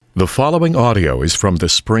The following audio is from the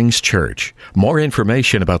Springs Church. More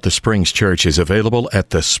information about the Springs Church is available at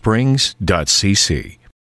thesprings.cc.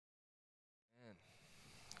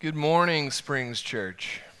 Good morning, Springs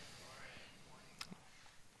Church.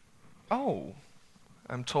 Oh,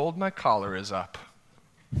 I'm told my collar is up.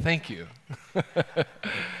 Thank you.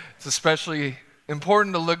 It's especially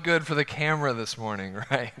important to look good for the camera this morning,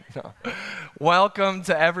 right? No. Welcome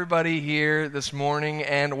to everybody here this morning,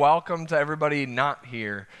 and welcome to everybody not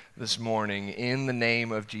here this morning in the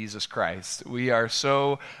name of Jesus Christ. We are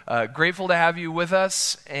so grateful to have you with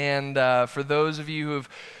us, and for those of you who have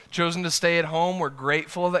chosen to stay at home, we're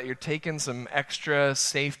grateful that you're taking some extra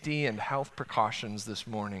safety and health precautions this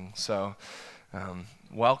morning. So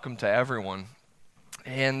welcome to everyone.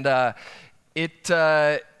 And there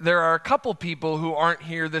are a couple people who aren't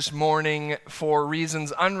here this morning for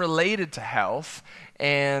reasons unrelated to health,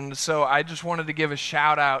 and so I just wanted to give a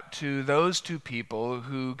shout out to those two people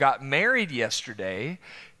who got married yesterday.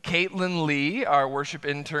 Caitlin Lee, our worship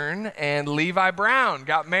intern, and Levi Brown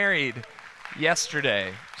got married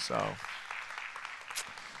yesterday. So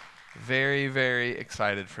very, very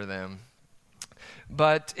excited for them.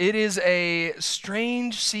 But it is a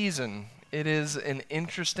strange season. It is an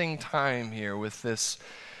interesting time here with this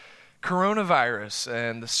coronavirus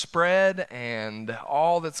and the spread and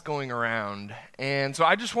all that's going around. And so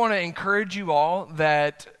I just want to encourage you all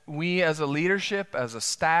that we as a leadership, as a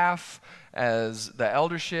staff, as the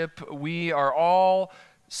eldership, we are all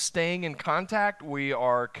staying in contact. We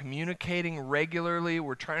are communicating regularly.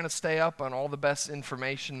 We're trying to stay up on all the best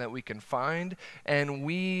information that we can find. And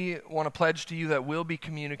we want to pledge to you that we'll be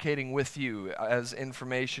communicating with you as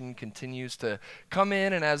information continues to come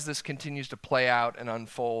in and as this continues to play out and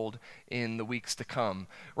unfold in the weeks to come.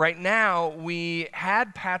 Right now, we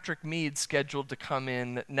had Patrick Mead scheduled to come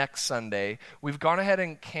in next Sunday. We've gone ahead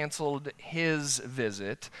and canceled his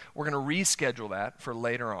visit. We're going to reschedule that for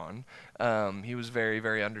later on. He was very,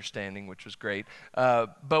 very understanding, which was great.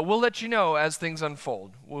 But we'll let you know as things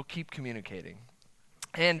unfold. We'll keep communicating.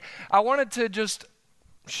 And I wanted to just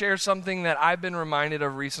share something that I've been reminded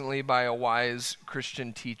of recently by a wise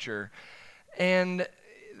Christian teacher. And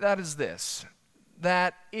that is this,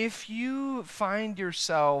 that if you find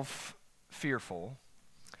yourself fearful,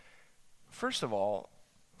 first of all,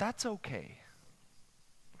 that's okay.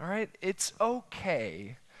 All right? It's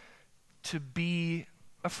okay to be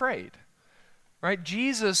afraid. Right?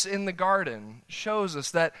 Jesus in the garden shows us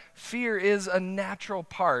that fear is a natural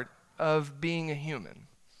part of being a human.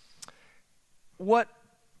 When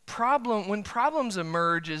problems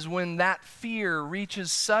emerge is when that fear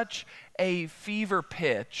reaches such a fever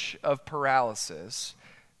pitch of paralysis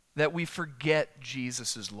that we forget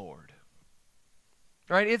Jesus is Lord.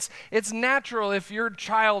 Right? It's natural if your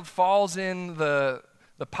child falls in the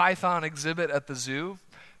python exhibit at the zoo.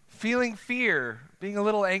 Feeling fear, being a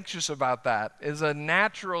little anxious about that is a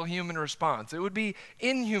natural human response. It would be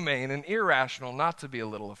inhumane and irrational not to be a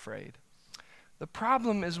little afraid. The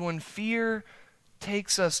problem is when fear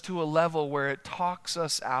takes us to a level where it talks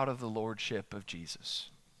us out of the lordship of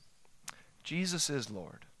Jesus. Jesus is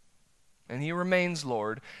Lord, and he remains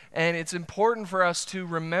Lord, and it's important for us to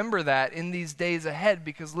remember that in these days ahead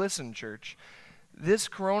because listen, church, this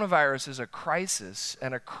coronavirus is a crisis,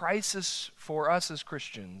 and a crisis for us as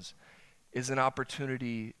Christians is an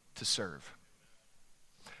opportunity to serve.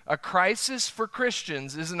 A crisis for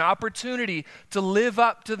Christians is an opportunity to live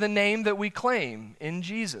up to the name that we claim in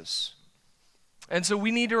Jesus. And so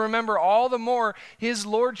we need to remember all the more his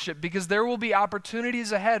lordship because there will be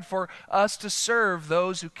opportunities ahead for us to serve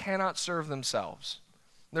those who cannot serve themselves.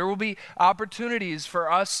 There will be opportunities for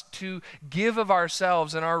us to give of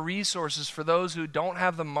ourselves and our resources for those who don't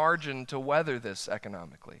have the margin to weather this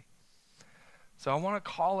economically. So I want to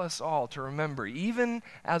call us all to remember, even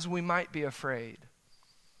as we might be afraid,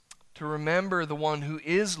 to remember the one who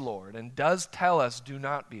is Lord and does tell us, do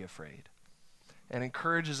not be afraid, and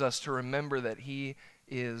encourages us to remember that he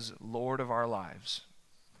is Lord of our lives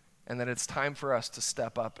and that it's time for us to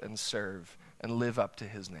step up and serve and live up to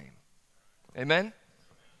his name. Amen?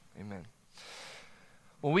 Amen.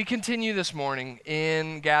 Well, we continue this morning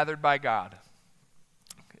in Gathered by God.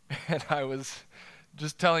 And I was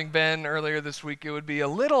just telling Ben earlier this week, it would be a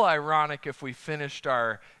little ironic if we finished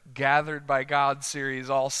our Gathered by God series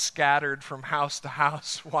all scattered from house to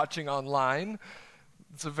house watching online.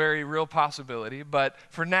 It's a very real possibility. But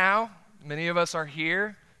for now, many of us are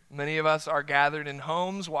here. Many of us are gathered in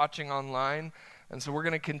homes watching online. And so we're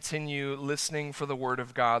going to continue listening for the word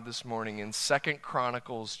of God this morning in 2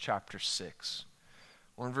 Chronicles chapter 6.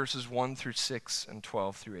 We're in verses 1 through 6 and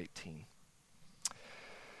 12 through 18.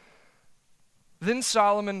 Then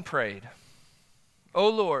Solomon prayed, O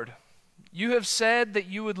Lord, you have said that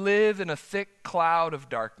you would live in a thick cloud of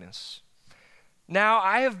darkness. Now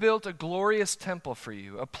I have built a glorious temple for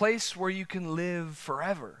you, a place where you can live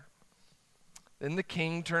forever." Then the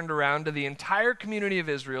king turned around to the entire community of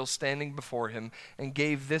Israel standing before him and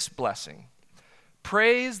gave this blessing: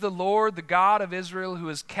 "Praise the Lord, the God of Israel, who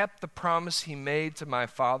has kept the promise he made to my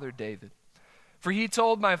father David. For he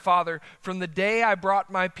told my father, 'From the day I brought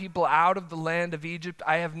my people out of the land of Egypt,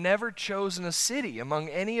 I have never chosen a city among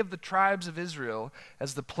any of the tribes of Israel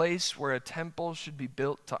as the place where a temple should be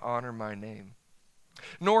built to honor my name.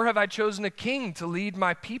 Nor have I chosen a king to lead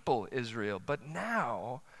my people Israel, but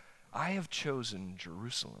now I have chosen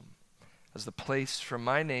Jerusalem as the place for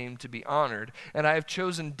my name to be honored, and I have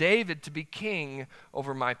chosen David to be king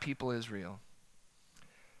over my people Israel.'"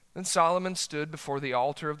 Then Solomon stood before the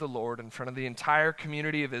altar of the Lord in front of the entire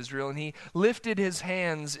community of Israel, and he lifted his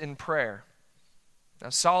hands in prayer. Now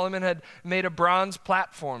Solomon had made a bronze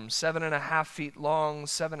platform 7.5 feet long,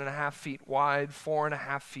 7.5 feet wide,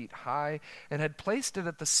 4.5 feet high, and had placed it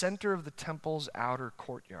at the center of the temple's outer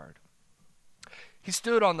courtyard. He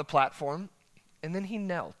stood on the platform, and then he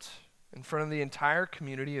knelt in front of the entire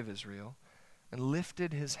community of Israel and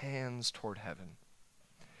lifted his hands toward heaven.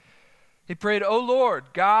 He prayed, "O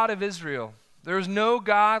Lord, God of Israel, there is no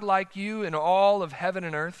God like you in all of heaven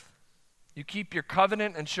and earth. You keep your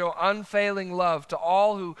covenant and show unfailing love to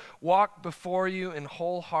all who walk before you in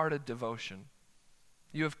wholehearted devotion.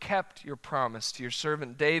 You have kept your promise to your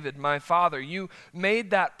servant David, my father. You made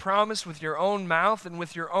that promise with your own mouth, and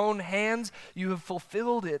with your own hands you have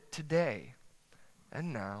fulfilled it today.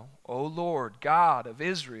 And now, O Lord, God of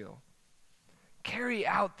Israel, carry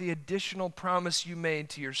out the additional promise you made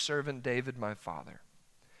to your servant David, my father.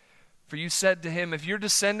 For you said to him, 'If your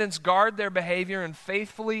descendants guard their behavior and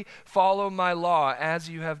faithfully follow my law as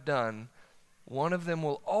you have done, one of them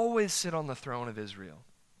will always sit on the throne of Israel.'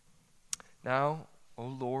 Now, O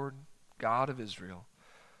Lord, God of Israel,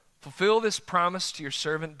 fulfill this promise to your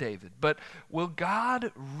servant David. But will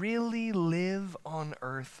God really live on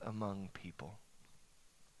earth among people?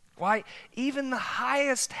 Why, even the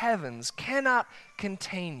highest heavens cannot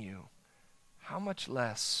contain you. How much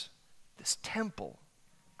less this temple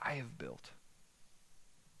I have built?"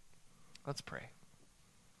 Let's pray.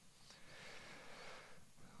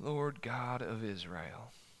 Lord God of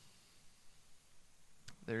Israel,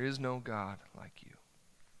 there is no God like you.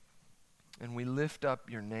 And we lift up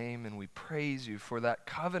your name and we praise you for that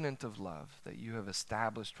covenant of love that you have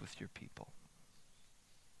established with your people.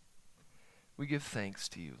 We give thanks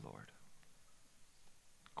to you, Lord.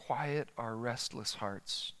 Quiet our restless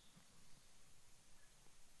hearts.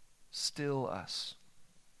 Still us.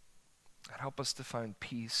 And help us to find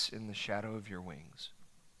peace in the shadow of your wings.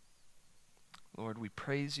 Lord, we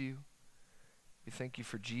praise you. We thank you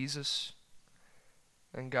for Jesus.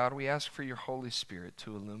 And God, we ask for your Holy Spirit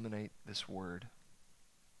to illuminate this word.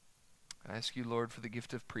 I ask you, Lord, for the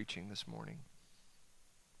gift of preaching this morning.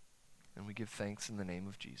 And we give thanks in the name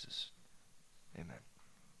of Jesus. Amen.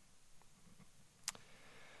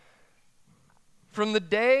 From the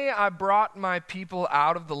day I brought my people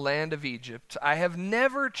out of the land of Egypt, I have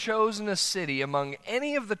never chosen a city among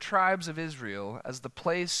any of the tribes of Israel as the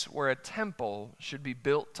place where a temple should be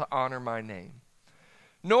built to honor my name.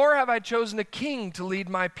 Nor have I chosen a king to lead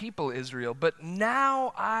my people Israel, but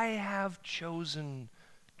now I have chosen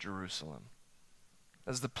Jerusalem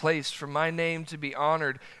as the place for my name to be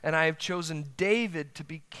honored, and I have chosen David to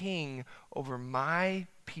be king over my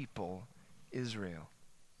people Israel.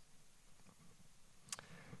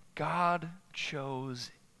 God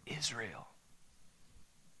chose Israel.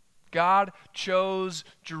 God chose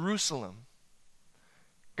Jerusalem.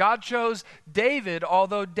 God chose David,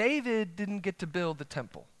 although David didn't get to build the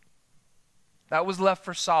temple. That was left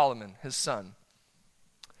for Solomon, his son.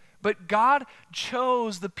 But God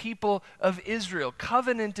chose the people of Israel,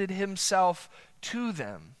 covenanted himself to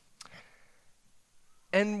them.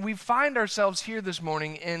 And we find ourselves here this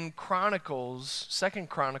morning in Chronicles, 2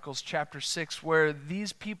 Chronicles chapter 6, where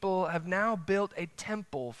these people have now built a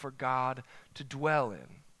temple for God to dwell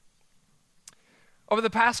in. Over the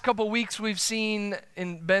past couple weeks, we've seen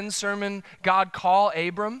in Ben's sermon, God call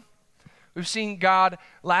Abram. We've seen God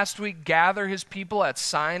last week gather his people at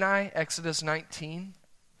Sinai, Exodus 19,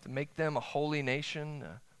 to make them a holy nation,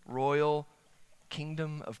 a royal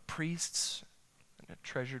kingdom of priests, and a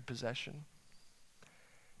treasured possession.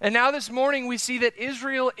 And now this morning we see that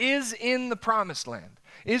Israel is in the promised land.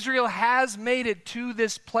 Israel has made it to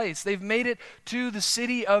this place. They've made it to the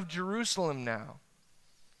city of Jerusalem now.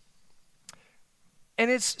 And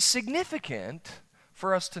it's significant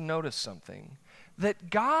for us to notice something, that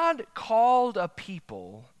God called a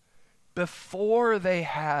people before they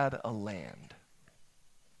had a land.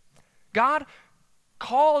 God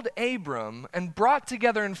called Abram and brought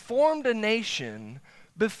together and formed a nation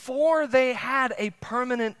before they had a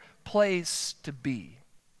permanent place to be,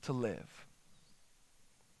 to live.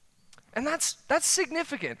 And that's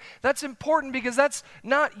significant. That's important because that's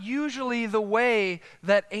not usually the way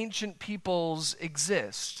that ancient peoples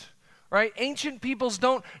exist, right? Ancient peoples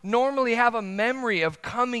don't normally have a memory of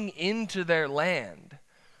coming into their land,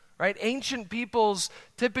 right? Ancient peoples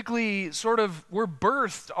typically sort of were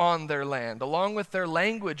birthed on their land along with their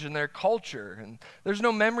language and their culture. And there's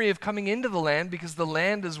no memory of coming into the land because the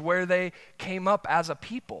land is where they came up as a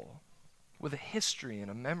people with a history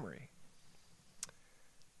and a memory.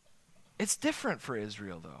 It's different for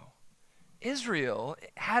Israel, though. Israel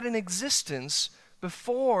had an existence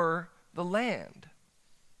before the land.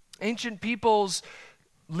 Ancient peoples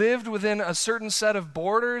lived within a certain set of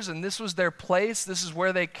borders, and this was their place. This is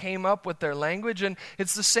where they came up with their language, and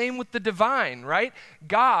it's the same with the divine, right?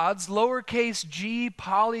 Gods, lowercase g,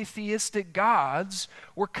 polytheistic gods,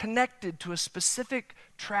 were connected to a specific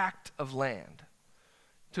tract of land,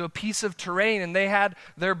 to a piece of terrain, and they had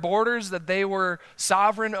their borders that they were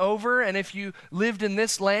sovereign over, and if you lived in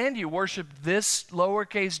this land, you worshiped this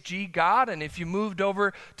lowercase g god, and if you moved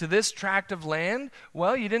over to this tract of land,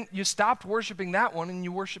 well, you stopped worshiping that one and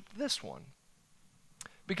you worshiped this one.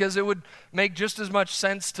 Because it would make just as much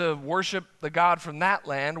sense to worship the God from that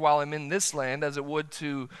land while I'm in this land as it would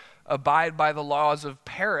to abide by the laws of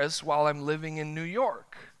Paris while I'm living in New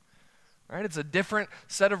York. Right? It's a different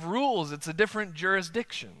set of rules. It's a different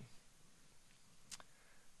jurisdiction.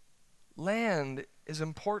 Land is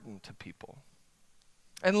important to people.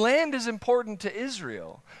 And land is important to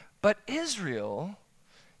Israel. But Israel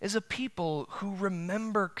is a people who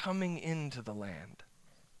remember coming into the land.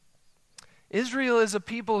 Israel is a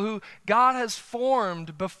people who God has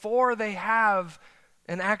formed before they have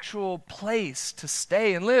an actual place to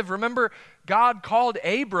stay and live. Remember, God called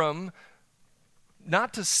Abram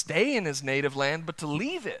not to stay in his native land, but to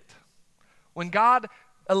leave it. When God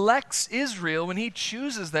elects Israel, when he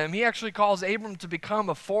chooses them, he actually calls Abram to become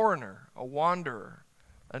a foreigner, a wanderer,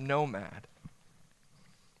 a nomad.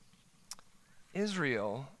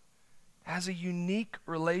 Israel has a unique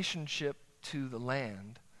relationship to the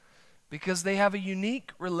land because they have a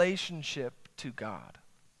unique relationship to God.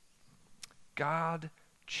 God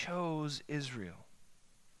chose Israel.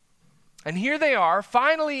 And here they are,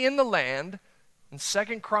 finally in the land, in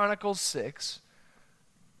 2 Chronicles 6,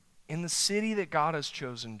 in the city that God has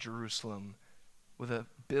chosen, Jerusalem, with a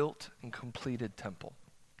built and completed temple.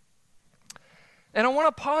 And I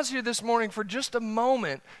want to pause here this morning for just a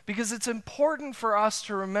moment because it's important for us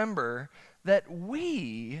to remember that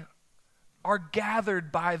we are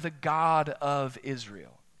gathered by the God of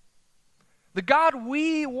Israel. The God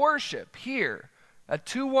we worship here at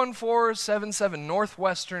 21477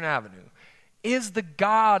 Northwestern Avenue is the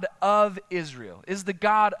God of Israel, is the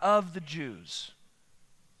God of the Jews,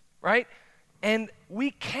 right? And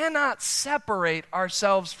we cannot separate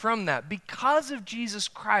ourselves from that. Because of Jesus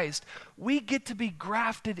Christ, we get to be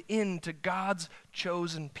grafted into God's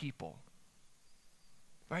chosen people,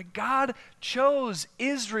 right? God chose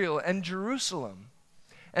Israel and Jerusalem,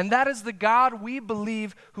 and that is the God we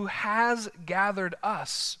believe who has gathered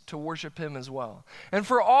us to worship him as well. And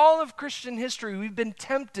for all of Christian history, we've been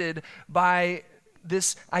tempted by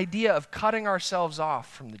this idea of cutting ourselves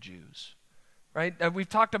off from the Jews, right? We've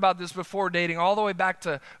talked about this before, dating all the way back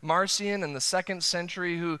to Marcion in the 2nd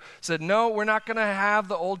century, who said, no, we're not going to have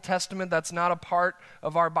the Old Testament. That's not a part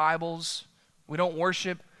of our Bibles. We don't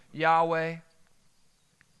worship Yahweh.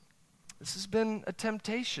 This has been a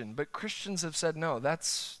temptation, but Christians have said, no,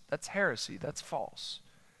 that's heresy, that's false.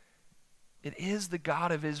 It is the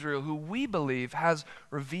God of Israel who we believe has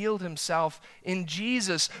revealed himself in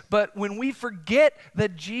Jesus. But when we forget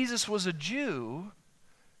that Jesus was a Jew,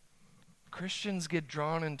 Christians get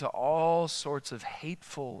drawn into all sorts of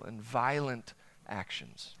hateful and violent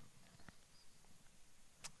actions.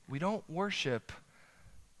 We don't worship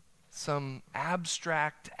some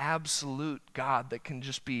abstract, absolute God that can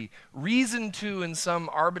just be reasoned to in some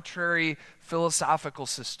arbitrary philosophical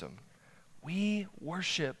system. We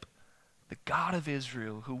worship the God of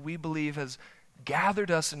Israel, who we believe has gathered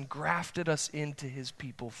us and grafted us into his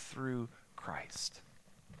people through Christ.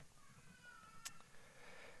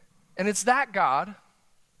 And it's that God,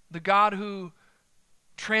 the God who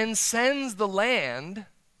transcends the land,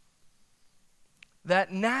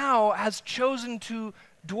 that now has chosen to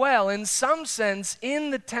dwell, in some sense,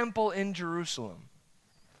 in the temple in Jerusalem.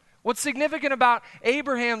 What's significant about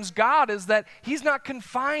Abraham's God is that he's not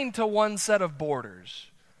confined to one set of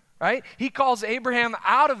borders, right? He calls Abraham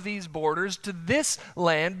out of these borders to this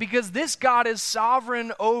land because this God is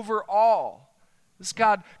sovereign over all. This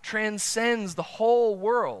God transcends the whole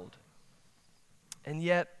world. And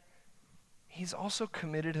yet, he's also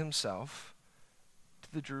committed himself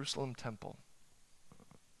to the Jerusalem temple.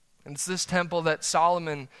 And it's this temple that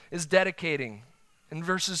Solomon is dedicating. In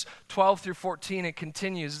verses 12 through 14, it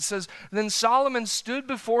continues. It says, "Then Solomon stood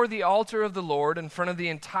before the altar of the Lord in front of the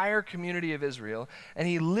entire community of Israel, and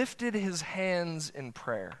he lifted his hands in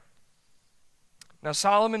prayer. Now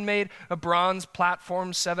Solomon made a bronze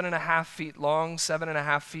platform 7.5 feet long,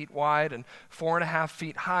 7.5 feet wide, and 4.5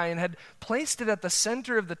 feet high, and had placed it at the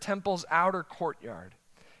center of the temple's outer courtyard.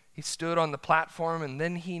 He stood on the platform, and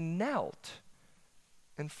then he knelt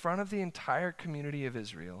in front of the entire community of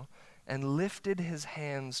Israel and lifted his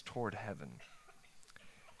hands toward heaven.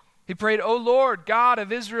 He prayed, 'O Lord, God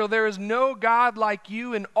of Israel, there is no God like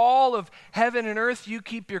you in all of heaven and earth. You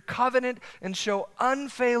keep your covenant and show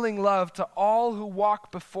unfailing love to all who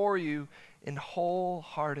walk before you in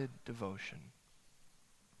wholehearted devotion.'"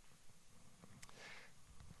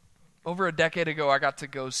 Over a decade ago, I got to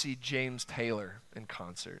go see James Taylor in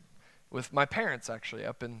concert with my parents, actually,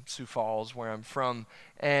 up in Sioux Falls, where I'm from.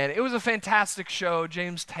 And it was a fantastic show.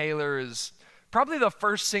 James Taylor is probably the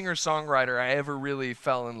first singer-songwriter I ever really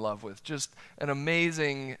fell in love with. Just an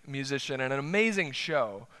amazing musician and an amazing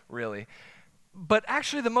show, really. But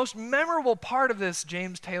actually, the most memorable part of this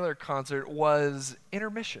James Taylor concert was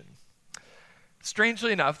intermission.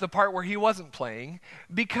 Strangely enough, the part where he wasn't playing,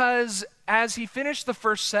 because as he finished the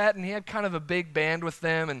first set, and he had kind of a big band with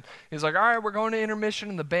them, and he was like, "All right, we're going to intermission,"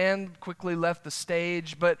 and the band quickly left the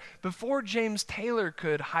stage. But before James Taylor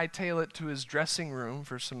could hightail it to his dressing room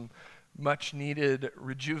for some much-needed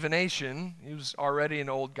rejuvenation, he was already an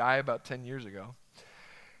old guy about 10 years ago.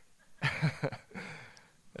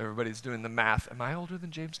 Everybody's doing the math. Am I older than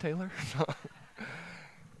James Taylor?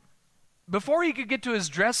 Before he could get to his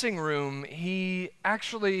dressing room, a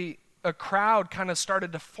crowd kind of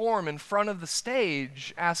started to form in front of the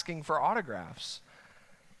stage asking for autographs.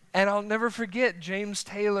 And I'll never forget James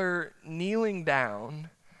Taylor kneeling down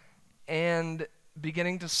and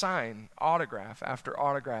beginning to sign autograph after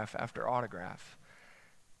autograph after autograph.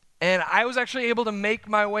 And I was actually able to make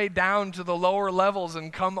my way down to the lower levels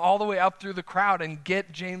and come all the way up through the crowd and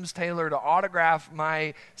get James Taylor to autograph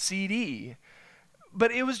my CD.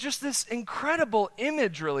 But it was just this incredible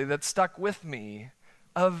image, really, that stuck with me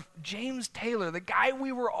of James Taylor, the guy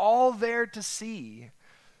we were all there to see,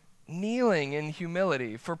 kneeling in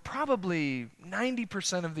humility for probably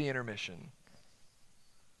 90% of the intermission.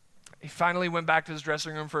 He finally went back to his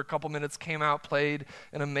dressing room for a couple minutes, came out, played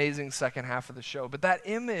an amazing second half of the show. But that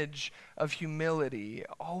image of humility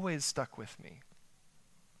always stuck with me.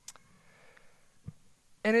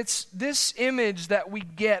 And it's this image that we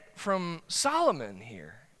get from Solomon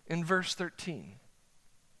here in verse 13.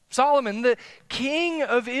 Solomon, the king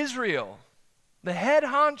of Israel, the head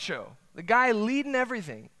honcho, the guy leading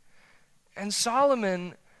everything. And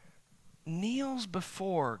Solomon kneels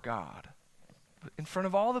before God in front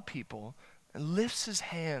of all the people and lifts his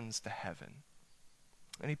hands to heaven.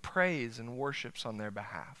 And he prays and worships on their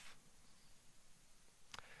behalf.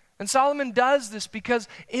 And Solomon does this because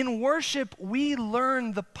in worship, we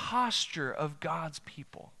learn the posture of God's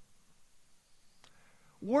people.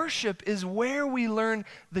 Worship is where we learn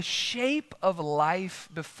the shape of life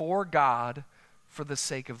before God for the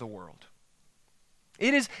sake of the world.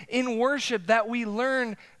 It is in worship that we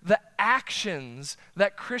learn the actions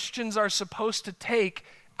that Christians are supposed to take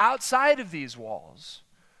outside of these walls.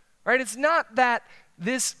 Right? It's not that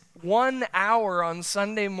this 1 hour on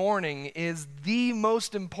Sunday morning is the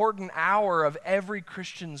most important hour of every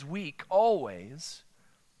Christian's week, always.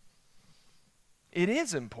 It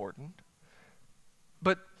is important,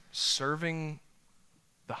 but serving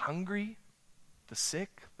the hungry, the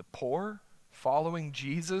sick, the poor, following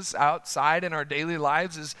Jesus outside in our daily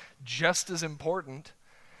lives is just as important.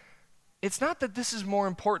 It's not that this is more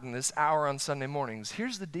important, this hour on Sunday mornings.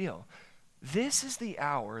 Here's the deal. This is the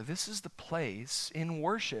hour, this is the place in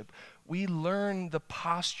worship we learn the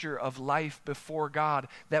posture of life before God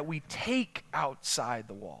that we take outside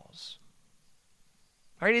the walls.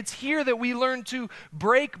 Right? It's here that we learn to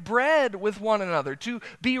break bread with one another, to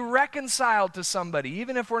be reconciled to somebody,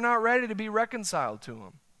 even if we're not ready to be reconciled to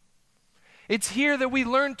them. It's here that we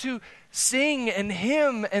learn to sing and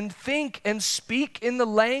hymn and think and speak in the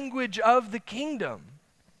language of the kingdom.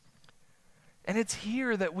 And it's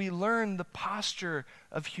here that we learn the posture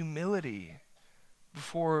of humility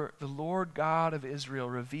before the Lord God of Israel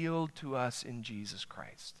revealed to us in Jesus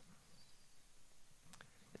Christ.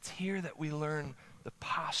 It's here that we learn the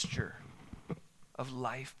posture of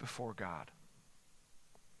life before God.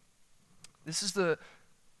 This is the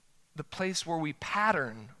place where we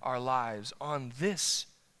pattern our lives on this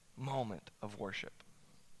moment of worship.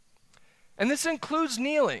 And this includes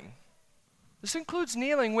kneeling. This includes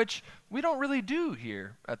kneeling, which we don't really do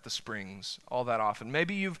here at the Springs all that often.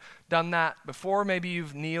 Maybe you've done that before. Maybe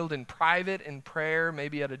you've kneeled in private in prayer,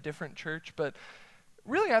 maybe at a different church. But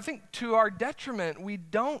really, I think to our detriment, we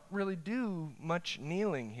don't really do much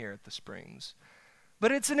kneeling here at the Springs.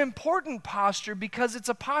 But it's an important posture because it's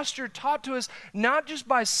a posture taught to us not just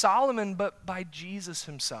by Solomon, but by Jesus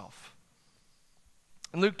himself.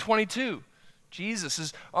 In Luke 22, Jesus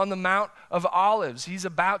is on the Mount of Olives. He's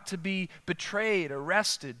about to be betrayed,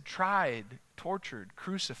 arrested, tried, tortured,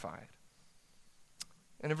 crucified.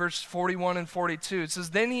 And in verse 41 and 42, it says,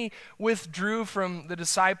 "Then he withdrew from the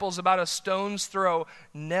disciples about a stone's throw,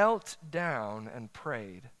 knelt down and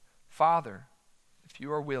prayed, 'Father, if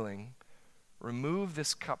you are willing, remove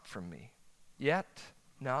this cup from me. Yet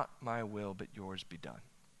not my will, but yours be done.'"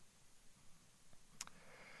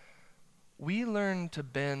 We learn to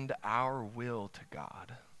bend our will to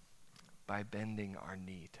God by bending our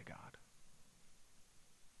knee to God.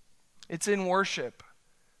 It's in worship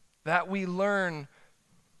that we learn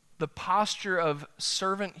the posture of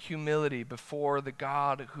servant humility before the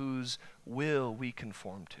God whose will we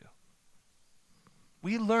conform to.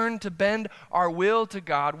 We learn to bend our will to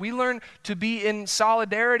God. We learn to be in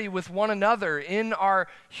solidarity with one another in our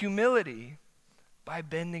humility by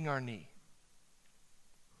bending our knee.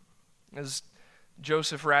 As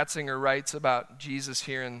Joseph Ratzinger writes about Jesus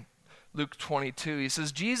here in Luke 22, he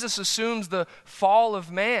says, Jesus assumes the fall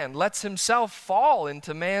of man, lets himself fall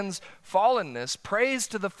into man's fallenness, prays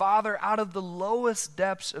to the Father out of the lowest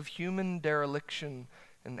depths of human dereliction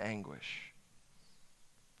and anguish.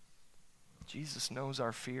 Jesus knows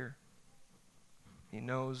our fear. He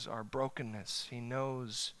knows our brokenness. He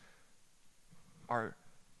knows our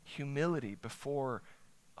humility before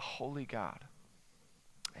a holy God.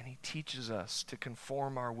 And he teaches us to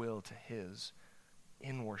conform our will to his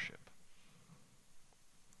in worship.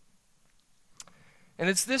 And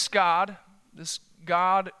it's this God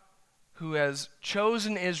who has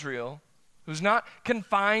chosen Israel, who's not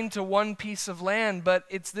confined to one piece of land, but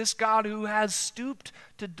it's this God who has stooped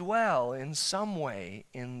to dwell in some way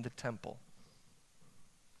in the temple.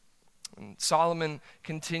 And Solomon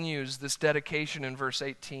continues this dedication in verse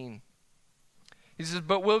 18. He says,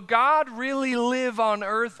 "But will God really live on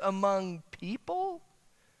earth among people?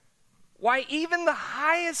 Why, even the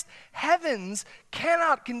highest heavens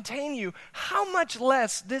cannot contain you. How much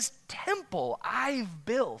less this temple I've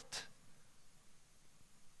built?"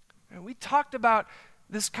 And we talked about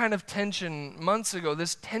this kind of tension months ago,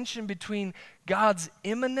 this tension between God's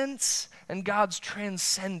immanence and God's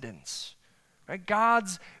transcendence. Right?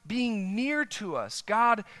 God's being near to us,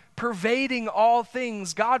 God pervading all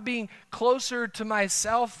things, God being closer to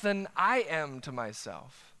myself than I am to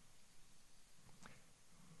myself.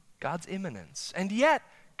 God's immanence, and yet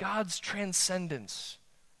God's transcendence.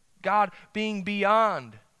 God being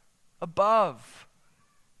beyond, above,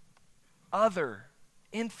 other,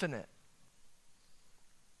 infinite.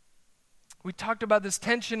 We talked about this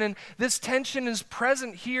tension, and this tension is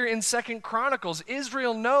present here in 2 Chronicles.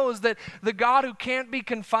 Israel knows that the God who can't be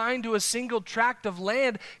confined to a single tract of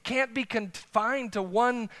land can't be confined to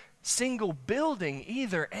one single building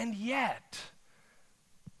either, and yet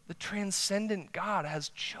the transcendent God has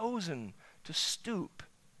chosen to stoop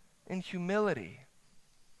in humility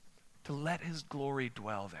to let his glory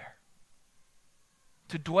dwell there.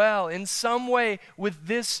 To dwell in some way with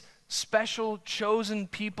this special chosen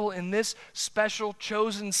people in this special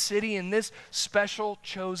chosen city, in this special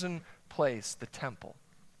chosen place, the temple.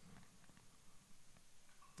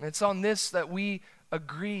 And it's on this that we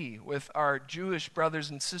agree with our Jewish brothers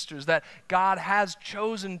and sisters, that God has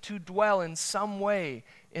chosen to dwell in some way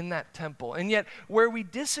in that temple. And yet where we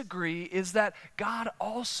disagree is that God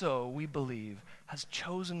also, we believe, has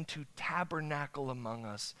chosen to tabernacle among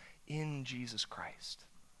us in Jesus Christ.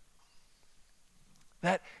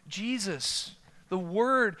 That Jesus, the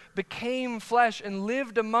Word, became flesh and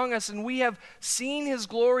lived among us, and we have seen his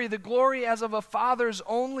glory, the glory as of a Father's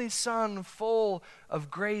only Son, full of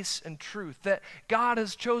grace and truth. That God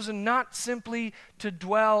has chosen not simply to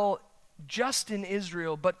dwell just in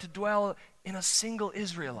Israel, but to dwell in a single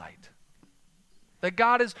Israelite. That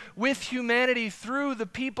God is with humanity through the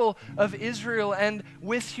people of Israel and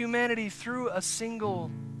with humanity through a single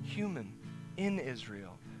human in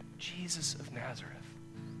Israel, Jesus of Nazareth.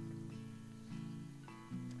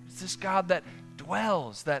 It's this God that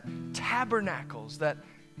dwells, that tabernacles, that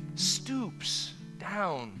stoops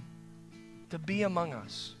down to be among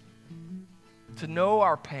us. to know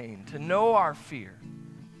our pain, to know our fear,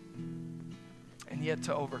 and yet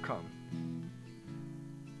to overcome.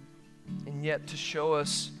 And yet to show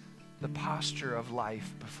us the posture of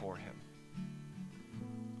life before him.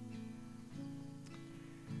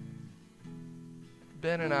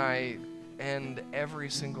 Ben and I end every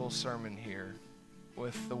single sermon here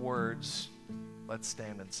with the words, "Let's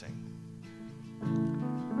stand and sing."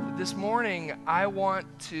 This morning, I want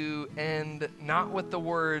to end not with the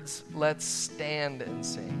words, "Let's stand and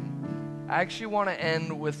sing." I actually want to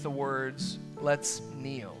end with the words, "Let's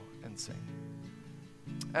kneel and sing."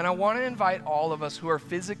 And I want to invite all of us who are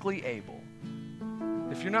physically able.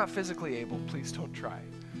 If you're not physically able, please don't try.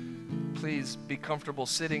 Please be comfortable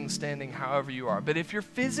sitting, standing, however you are. But if you're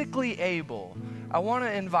physically able, I want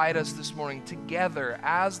to invite us this morning together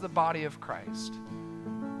as the body of Christ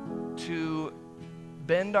to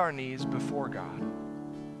bend our knees before God,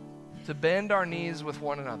 to bend our knees with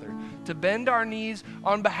one another, to bend our knees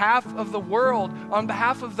on behalf of the world, on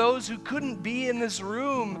behalf of those who couldn't be in this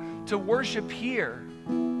room to worship here.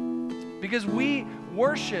 Because we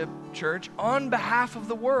worship, church, on behalf of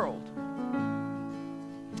the world.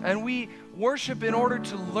 And we worship in order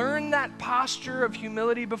to learn that posture of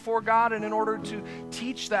humility before God and in order to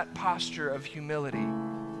teach that posture of humility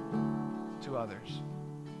to others.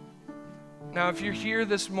 Now, if you're here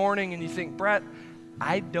this morning and you think, "Brett,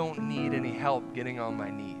 I don't need any help getting on my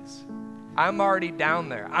knees. I'm already down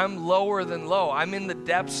there. I'm lower than low. I'm in the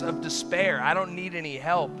depths of despair. I don't need any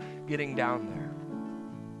help getting down there."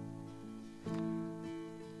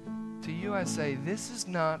 To you, I say, this is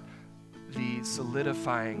not the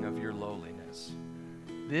solidifying of your lowliness.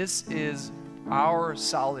 This is our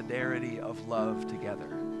solidarity of love together.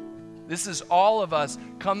 This is all of us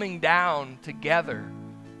coming down together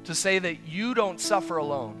to say that you don't suffer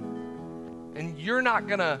alone. And you're not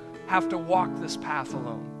going to have to walk this path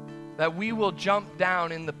alone. That we will jump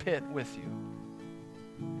down in the pit with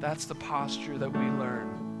you. That's the posture that we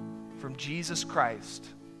learn from Jesus Christ,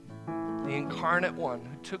 the incarnate one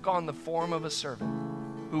who took on the form of a servant,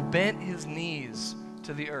 who bent his knees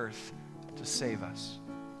to the earth to save us,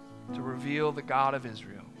 to reveal the God of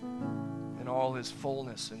Israel in all his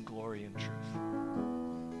fullness and glory and truth.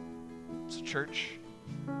 So church,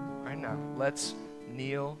 right now, let's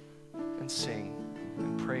kneel and sing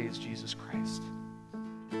and praise Jesus Christ.